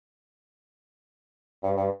Hi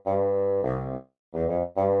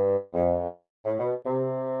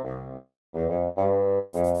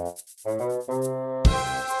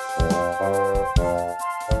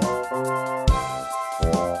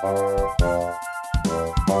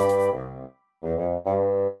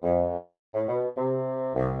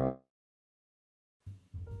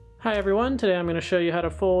everyone, today I'm going to show you how to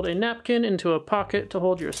fold a napkin into a pocket to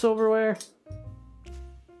hold your silverware.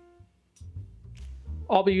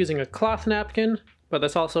 I'll be using a cloth napkin, but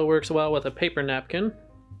this also works well with a paper napkin.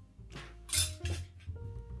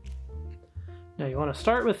 Now you want to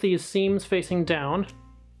start with these seams facing down.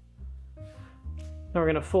 Now we're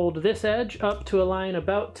going to fold this edge up to a line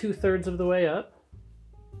about 2/3 of the way up.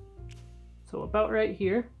 So about right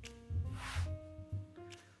here.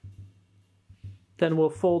 Then we'll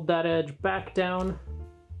fold that edge back down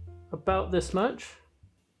about this much.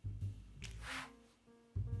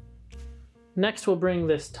 Next we'll bring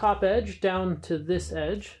this top edge down to this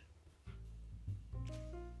edge.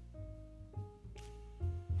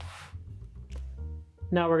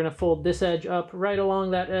 Now we're going to fold this edge up right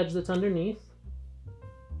along that edge that's underneath.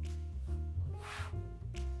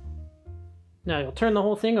 Now you'll turn the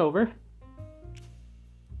whole thing over.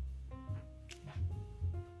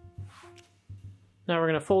 Now we're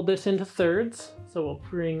going to fold this into thirds, so we'll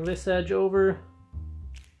bring this edge over,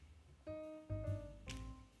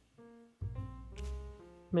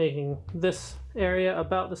 making this area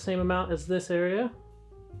about the same amount as this area.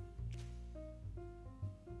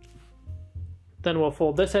 Then we'll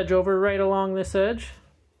fold this edge over right along this edge.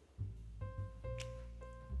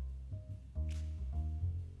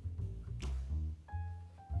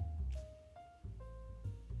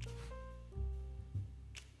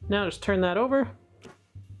 Now just turn that over.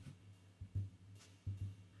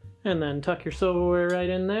 And then tuck your silverware right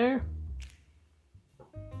in there.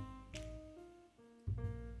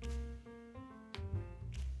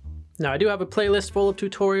 Now I do have a playlist full of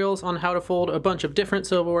tutorials on how to fold a bunch of different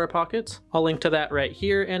silverware pockets. I'll link to that right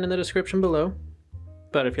here and in the description below.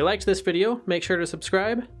 But if you liked this video, make sure to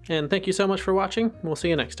subscribe, and thank you so much for watching. We'll see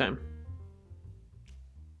you next time.